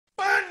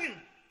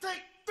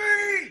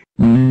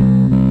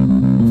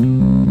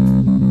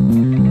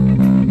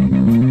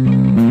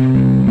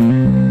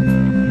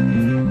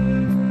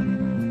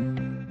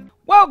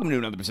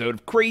another episode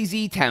of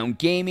Crazy Town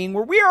Gaming,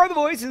 where we are the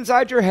voice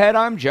inside your head.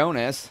 I'm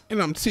Jonas.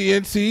 And I'm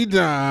TNT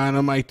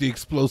Dinomight, the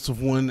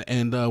explosive one,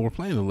 and we're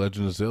playing The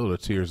Legend of Zelda: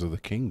 Tears of the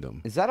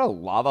Kingdom. Is that a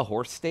lava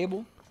horse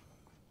stable?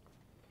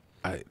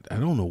 I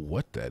don't know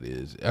what that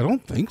is. I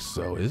don't think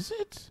so. Is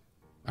it?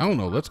 I don't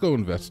know. Let's go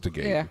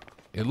investigate. Yeah.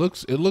 It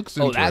looks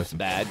interesting. Oh, that's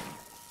bad.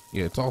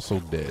 Yeah, it's also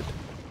dead.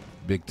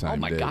 Big time.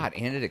 Oh my dead. god,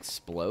 and it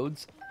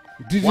explodes.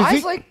 Did you Why think...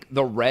 is like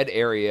the red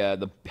area,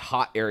 the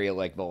hot area,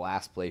 like the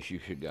last place you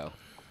should go?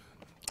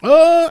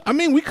 I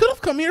mean, we could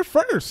have come here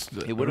first.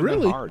 It would have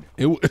been hard.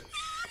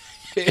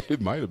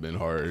 It might have been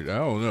hard. I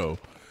don't know.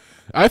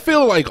 I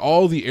feel like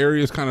all the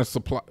areas kind of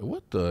supply.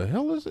 What the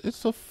hell is it?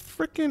 It's a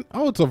freaking.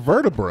 Oh, it's a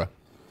vertebra.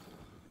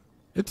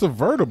 It's a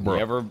vertebra.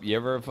 You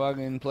ever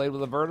fucking played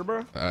with a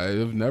vertebra?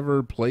 I've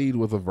never played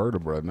with a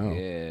vertebra. No.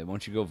 Yeah.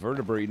 Once you go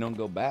vertebra, you don't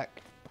go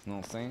back. You know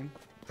what I'm saying?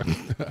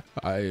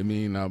 I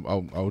mean,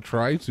 I'll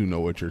try to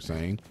know what you're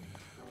saying.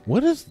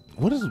 What is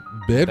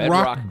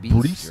Bedrock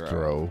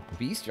Bistro?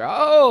 Bistro.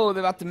 Oh,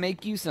 they're about to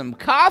make you some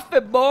coffee,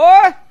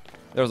 boy.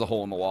 There's a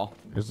hole in the wall.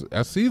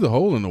 I see the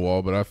hole in the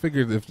wall, but I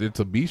figured if it's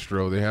a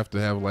bistro, they have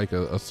to have like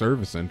a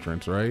service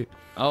entrance, right?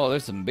 Oh,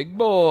 there's some big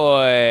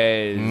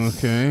boys.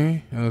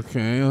 Okay.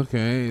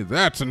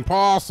 That's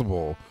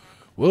impossible.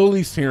 We'll at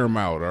least hear him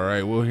out, all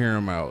right? We'll hear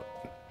him out.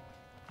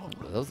 Oh,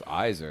 those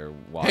eyes are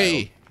wild.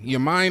 Hey, you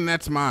mine?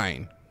 That's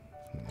mine.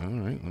 All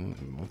right.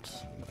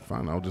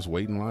 Fine. I'll just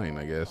wait in line,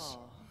 I guess.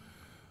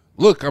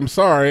 Look, I'm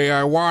sorry.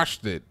 I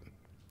washed it.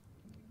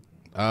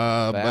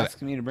 But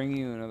asking me to bring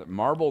you another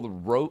marbled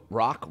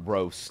rock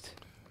roast.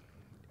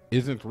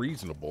 Isn't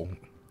reasonable.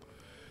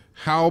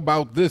 How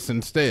about this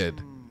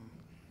instead?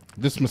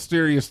 This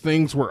mysterious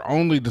things were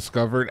only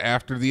discovered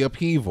after the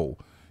upheaval.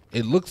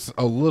 It looks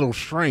a little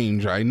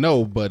strange, I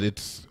know, but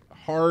it's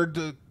hard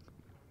to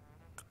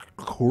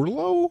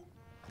come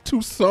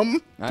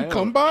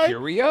by.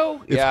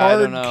 Curio? It's yeah, hard I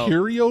don't know.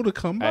 curio to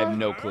come by. I have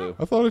no clue.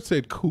 I thought it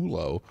said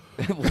culo.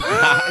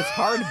 It's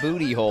hard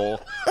booty hole.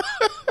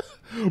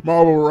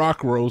 Marble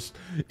rock roast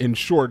in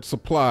short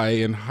supply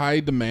and high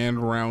demand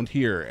around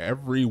here.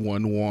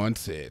 Everyone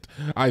wants it.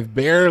 I've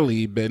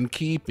barely been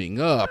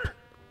keeping up.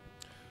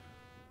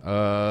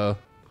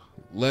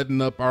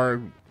 Letting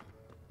our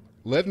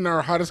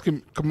hottest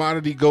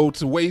commodity go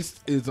to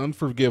waste is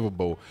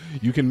unforgivable.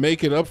 You can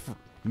make up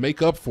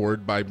for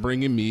it by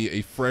bringing me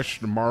a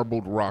fresh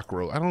marbled rock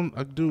roast.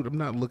 Dude, I'm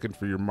not looking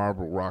for your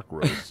marbled rock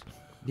roast.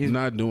 I'm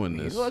not doing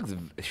this.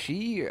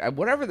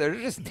 Whatever, they're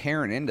just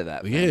tearing into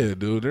that thing. Yeah,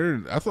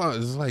 dude. I thought it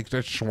was like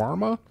that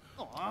shawarma.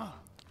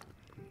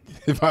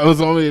 If I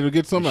was only able to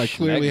get some, I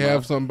clearly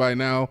have some by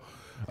now.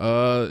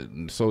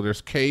 So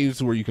there's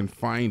caves where you can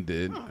find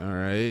it. All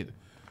right.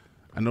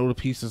 I know the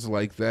pieces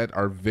like that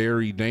are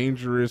very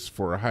dangerous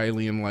for a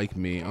Hylian like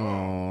me.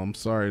 Oh, I'm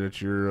sorry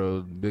that you're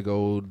a big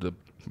old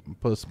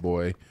puss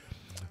boy.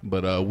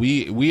 But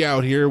we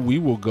out here, we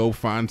will go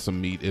find some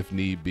meat if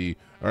need be.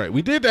 All right,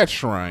 we did that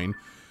shrine.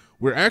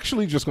 We're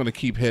actually just going to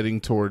keep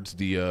heading towards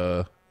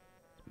the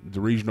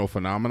regional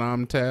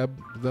phenomenon tab,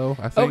 though,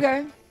 I think.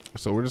 Okay.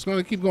 So we're just going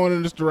to keep going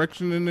in this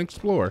direction and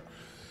explore.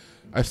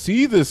 I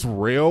see this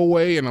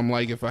railway, and I'm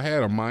like, if I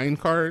had a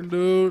minecart,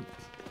 dude,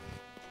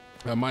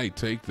 I might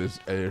take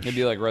this. It'd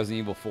be like Resident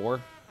Evil 4.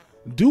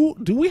 Do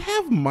we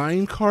have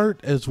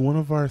minecart as one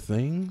of our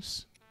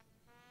things?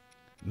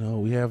 No,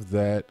 we have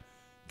that.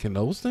 Can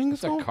those things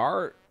It's a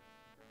cart.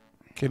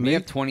 Can we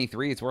have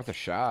 23. It's worth a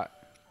shot.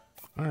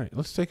 All right,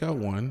 let's take out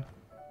one.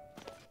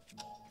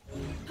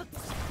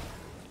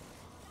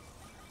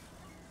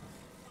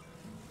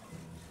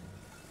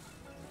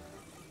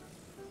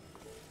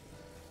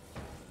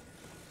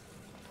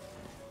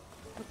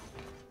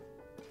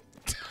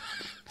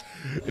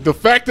 The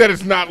fact that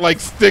it's not like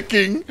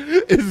sticking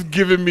is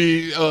giving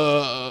me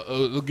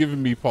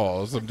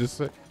pause. I'm just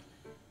saying,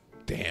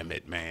 damn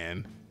it,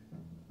 man.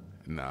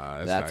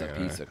 Nah, that's a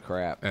piece of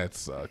crap. That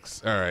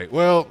sucks. All right,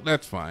 well,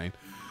 that's fine.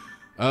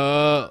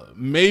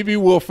 Maybe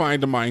we'll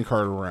find a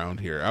minecart around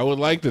here. I would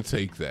like to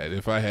take that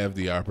if I have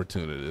the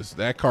opportunities.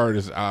 That cart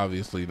is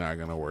obviously not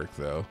gonna work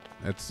though.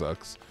 That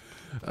sucks.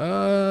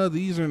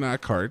 These are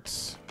not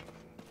carts.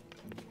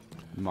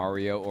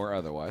 Mario or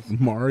otherwise.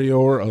 Mario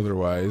or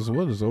otherwise.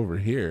 What is over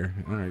here?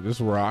 All right, there's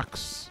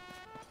rocks.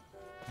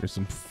 There's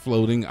some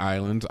floating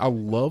islands. I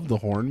love the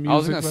horn music. I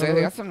was gonna say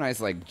they got some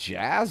nice like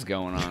jazz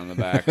going on in the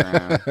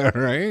background. All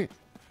right.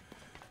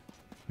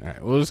 All right,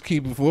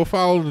 we'll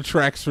follow the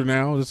tracks for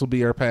now. This will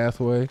be our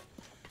pathway.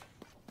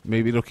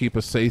 Maybe it'll keep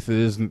us safe. It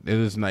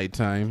is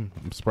nighttime.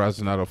 I'm surprised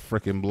it's not a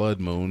freaking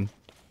blood moon,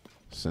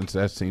 since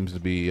that seems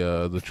to be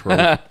the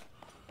trope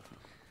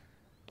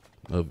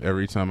of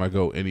every time I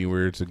go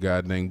anywhere, it's a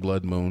goddamn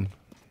blood moon.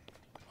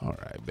 All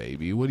right,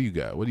 baby. What do you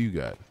got? What do you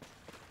got?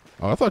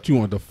 Oh, I thought you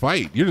wanted to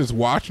fight. You're just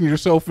watching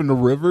yourself in the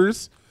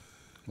rivers.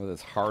 With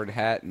his hard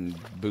hat and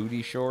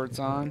booty shorts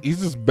on.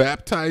 He's just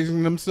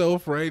baptizing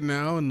himself right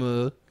now in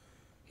the...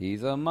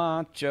 He's a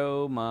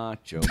macho man.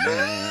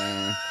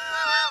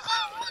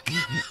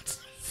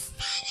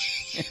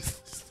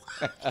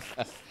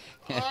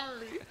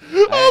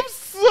 I'm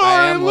sorry.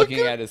 am looking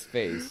at his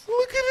face.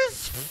 Look at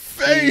his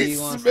He face,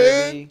 wants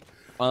man. to be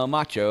a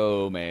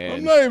macho man.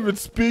 I'm not even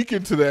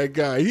speaking to that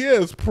guy. He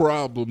has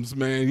problems,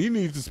 man. He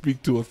needs to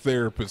speak to a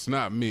therapist,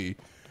 not me.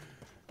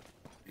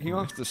 He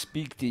wants to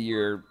speak to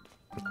your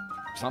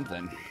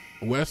something.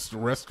 West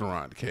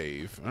Restaurant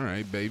Cave. All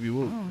right, baby.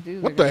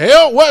 Dude, What the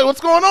hell?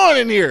 What's going on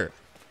in here?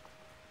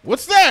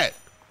 What's that?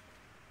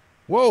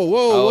 Whoa, whoa,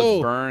 whoa.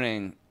 It's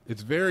burning.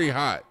 It's very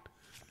hot.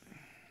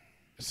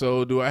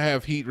 So do I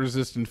have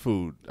heat-resistant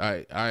food?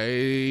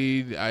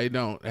 I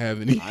don't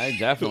have any. I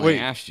definitely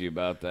asked you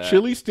about that.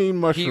 Chili steamed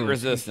mushrooms. Heat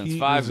resistance.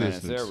 5 minutes.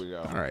 There we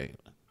go. All right.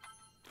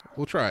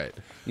 We'll try it.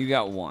 You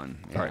got one.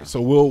 Yeah. All right.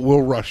 So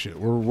we'll rush it.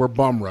 We're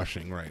bum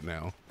rushing right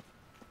now.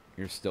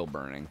 You're still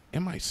burning.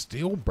 Am I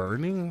still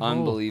burning?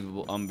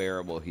 Unbelievable,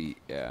 unbearable heat.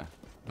 Yeah.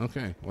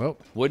 Okay. Well.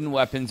 Wooden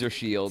weapons or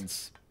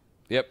shields.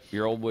 Yep.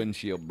 Your old wooden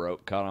shield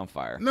broke. Caught on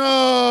fire.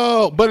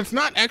 No, but it's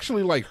not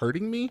actually like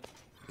hurting me.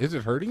 Is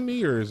it hurting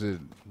me or is it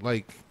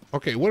like,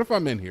 okay, what if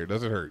I'm in here?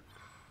 Does it hurt?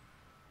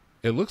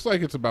 It looks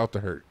like it's about to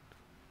hurt.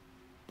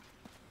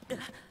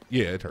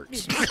 Yeah, it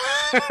hurts.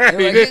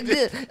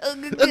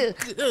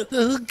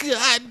 Oh,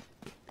 God.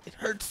 It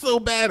hurts so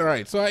bad. All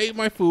right, so I ate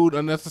my food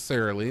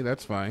unnecessarily.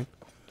 That's fine.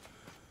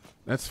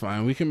 That's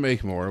fine. We can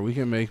make more. We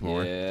can make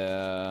more.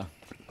 Yeah.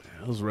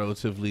 It was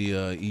relatively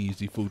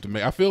easy food to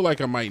make. I feel like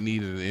I might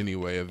need it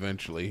anyway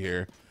eventually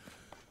here.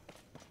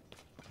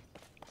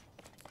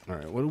 All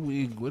right, what do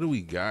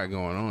we got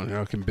going on here?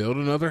 I can build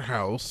another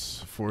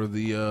house for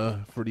the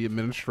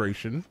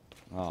administration.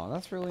 Oh,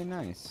 that's really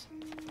nice.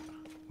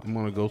 I'm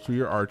gonna go through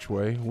your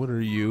archway. What are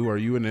you? Are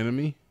you an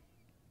enemy?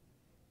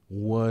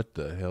 What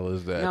the hell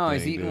is that? No, thing,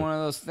 he's eating dude? one of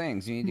those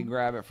things. You need to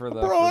grab it for the.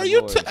 Bro, for are the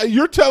you boys.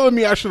 you're telling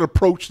me I should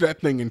approach that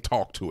thing and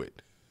talk to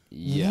it?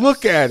 Yes.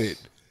 Look at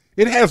it.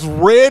 It has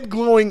red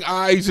glowing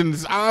eyes and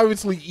is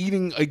obviously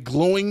eating a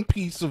glowing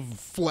piece of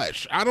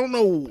flesh. I don't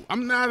know.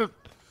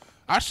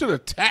 I should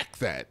attack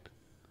that.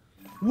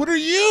 What are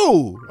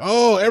you?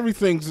 Oh,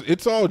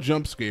 it's all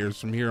jump scares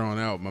from here on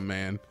out, my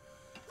man.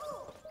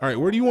 All right,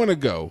 where do you want to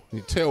go?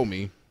 You tell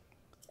me.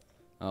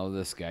 Oh,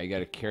 this guy. You got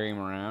to carry him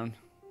around.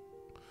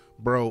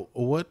 Bro,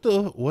 what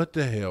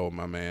the hell,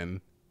 my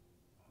man?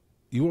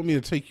 You want me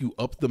to take you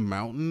up the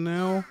mountain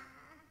now?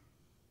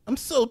 I'm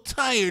so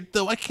tired,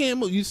 though. I can't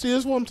move. You see,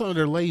 this one time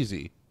they're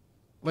lazy.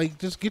 Like,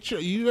 just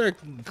you gotta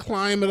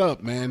climb it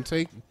up, man.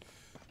 Take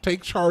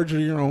charge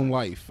of your own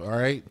life, all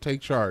right?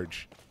 Take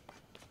charge.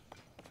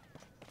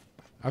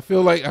 I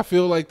feel like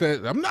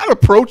that. I'm not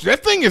approaching.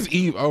 That thing is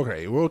evil.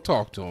 Okay, we'll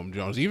talk to him,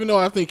 Jones. Even though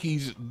I think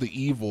he's the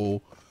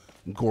evil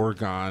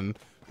Gorgon,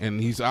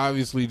 and he's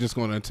obviously just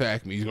going to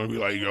attack me. He's going to be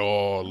like,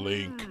 "Oh,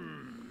 Link."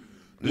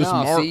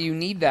 See, you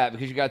need that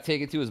because you got to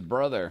take it to his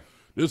brother.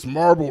 This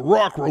marble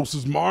rock roast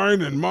is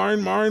mine and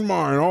mine,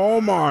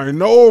 all mine.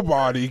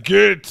 Nobody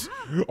gets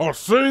a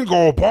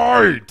single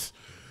bite.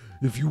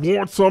 If you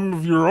want some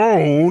of your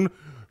own,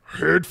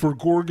 head for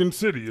Gorgon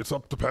City. It's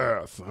up the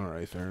path. All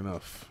right, fair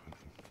enough.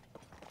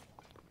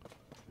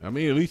 I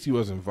mean, at least he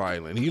wasn't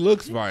violent. He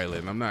looks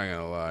violent, I'm not going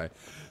to lie.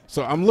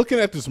 So I'm looking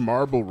at this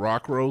marble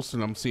rock roast,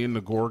 and I'm seeing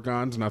the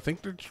Gorgons, and I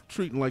think they're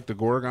treating like the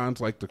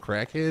Gorgons like the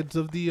crackheads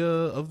of the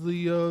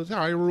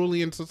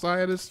Hyrulean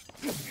societies.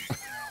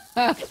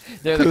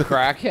 They're the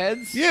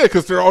crackheads? Yeah,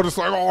 because they're all just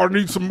like, oh, I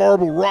need some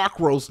marble rock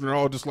roast, and they're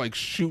all just like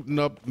shooting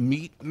up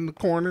meat in the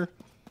corner.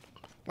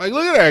 Like,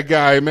 look at that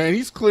guy, man.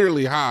 He's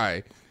clearly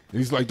high. And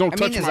he's like, don't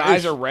touch my his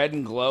eyes are red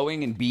and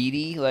glowing and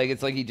beady. Like,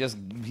 it's like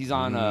he's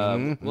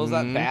on, what was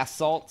that, bath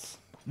salts?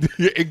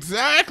 Yeah,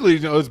 exactly. You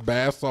know, it's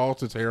bath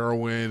salts, it's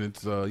heroin,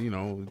 it's,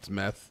 it's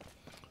meth.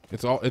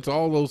 It's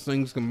all those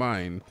things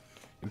combined.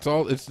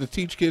 It's to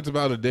teach kids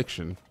about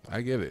addiction.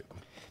 I get it.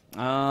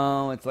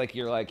 Oh, it's like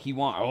he's like,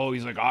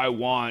 I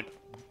want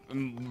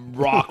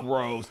rock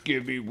roast.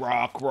 Give me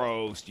rock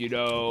roast, you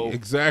know?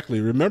 Exactly.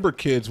 Remember,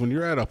 kids, when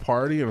you're at a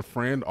party and a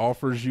friend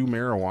offers you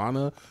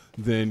marijuana,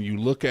 then you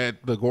look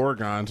at the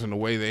Gorgons and the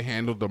way they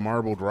handled the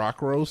marbled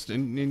rock roast,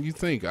 and you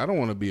think, I don't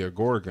want to be a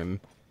Gorgon.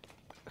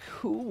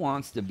 Who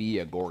wants to be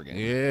a Gorgon?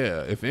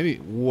 Yeah, if any.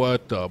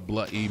 What the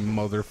bloody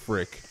mother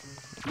frick.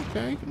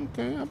 Okay,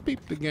 I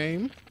peep the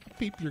game.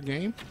 Peep your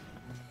game.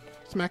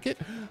 Smack it.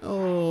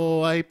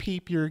 Oh, I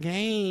peep your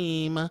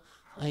game.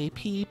 I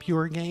peep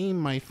your game,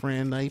 my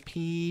friend. I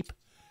peep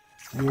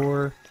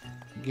your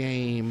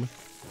game.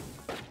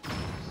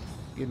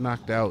 Get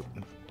knocked out.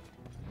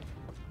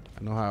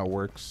 I know how it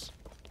works.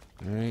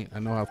 All right, I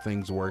know how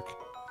things work.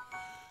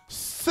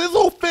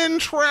 Sizzlefin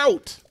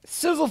trout.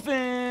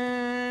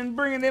 Sizzlefin,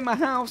 bring it in my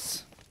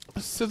house.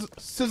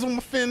 Sizzle my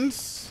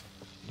fins.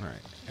 All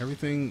right,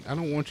 everything. I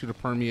don't want you to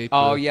permeate.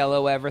 Oh,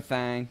 yellow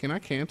everything. Can I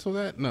cancel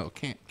that? No,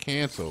 can't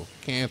cancel.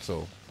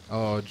 Cancel.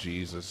 Oh,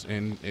 Jesus.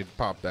 And it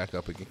popped back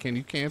up again. Can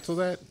you cancel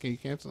that? Can you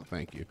cancel?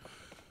 Thank you.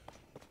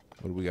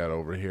 What do we got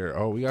over here?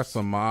 Oh, we got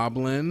some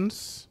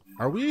moblins.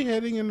 Are we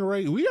heading in the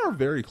right? We are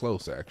very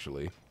close,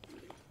 actually.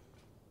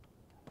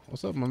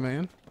 What's up, my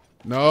man?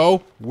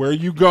 No, where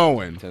you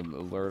going? To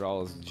alert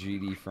all his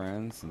GD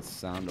friends and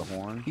sound a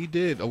horn. He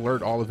did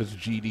alert all of his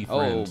GD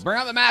friends. Oh, bring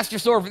out the Master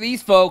Sword for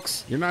these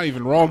folks. You're not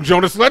even wrong,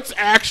 Jonas. Let's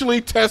actually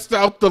test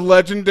out the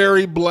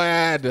legendary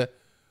Blad.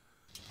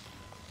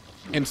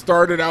 And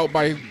start it out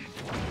by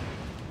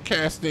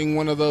casting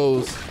one of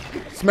those.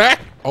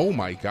 Smack! Oh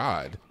my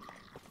god.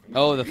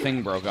 Oh, the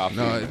thing broke off.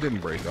 No, it didn't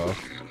break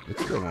off.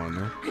 It's still on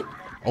there.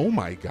 Oh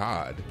my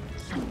god.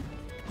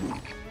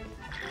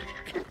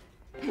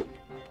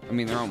 I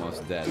mean, they're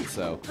almost dead,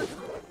 so.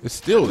 It's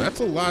still, that's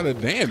a lot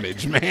of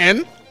damage,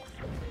 man.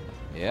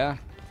 Yeah.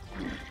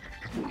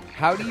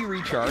 How do you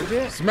recharge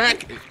it?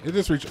 Smack! It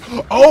just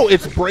Oh,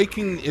 it's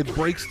breaking. It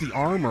breaks the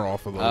armor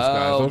off of those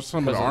guys. Those are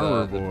some of the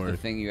armor board. The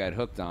thing you had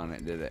hooked on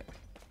it, did it?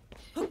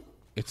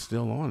 It's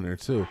still on there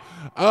too.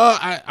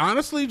 I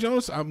honestly,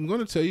 Jonas, I'm going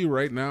to tell you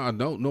right now, I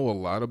don't know a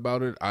lot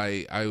about it.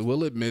 I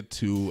will admit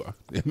to,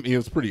 I mean,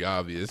 it's pretty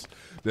obvious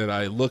that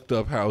I looked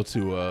up how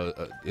to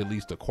at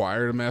least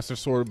acquire the Master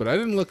Sword, but I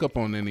didn't look up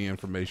on any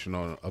information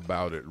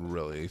about it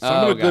really.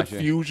 Some of the good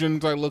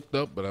fusions I looked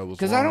up, but I was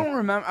because I don't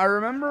remember. I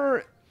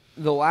remember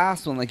the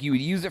last one, like you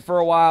would use it for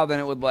a while,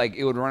 then it would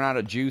run out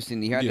of juice,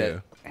 and you had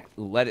to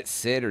let it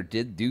sit or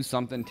do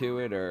something to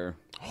it, or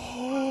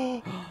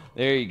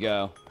there you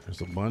go.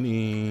 There's a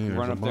bunny.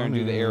 Run up there and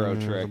do the arrow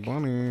trick. There's a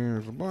bunny.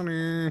 There's a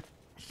bunny.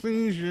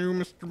 Sees you,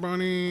 Mr.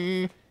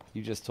 Bunny.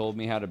 You just told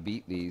me how to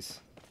beat these.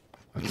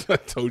 I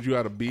told you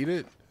how to beat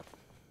it?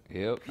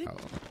 Yep.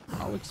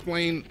 I'll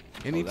explain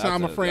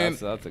anytime a friend.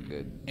 That's a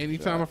good.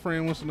 Anytime a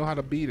friend wants to know how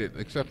to beat it,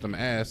 except I'm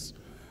ass.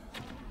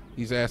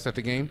 He's ass at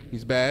the game.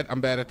 He's bad. I'm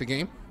bad at the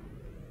game.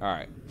 All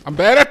right. I'm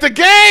bad at the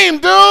game,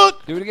 dude.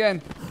 Do it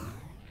again.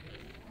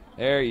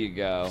 There you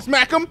go.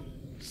 Smack him.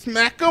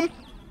 Smack him.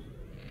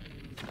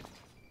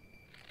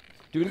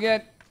 Do it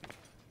again.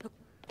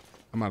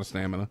 I'm out of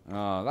stamina.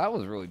 Oh, that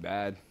was really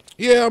bad.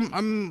 Yeah,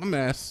 I'm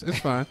ass. It's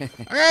fine.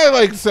 I got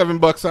like $7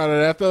 out of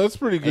that though. It's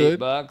pretty good.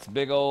 $8,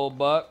 big old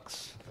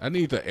bucks. I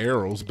need the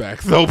arrows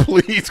back though,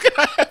 please.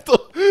 I have to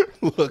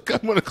look.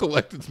 I'm gonna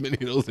collect as many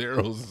of those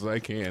arrows as I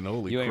can.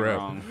 Holy crap! You ain't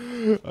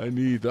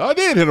wrong. I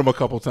did hit them a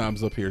couple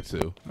times up here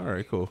too. All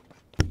right, cool.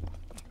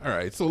 All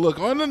right, so look,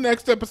 on the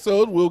next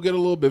episode, we'll get a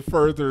little bit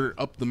further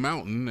up the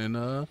mountain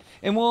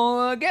and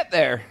we'll get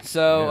there.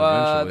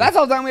 So that's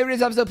all the time we have for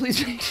this episode.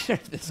 Please make sure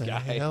this guy.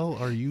 What the hell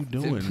are you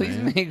doing, Please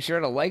man? make sure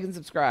to like and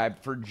subscribe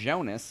for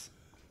Jonas.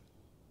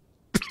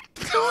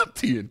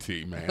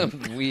 TNT,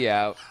 man. We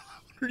out.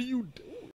 What are you doing?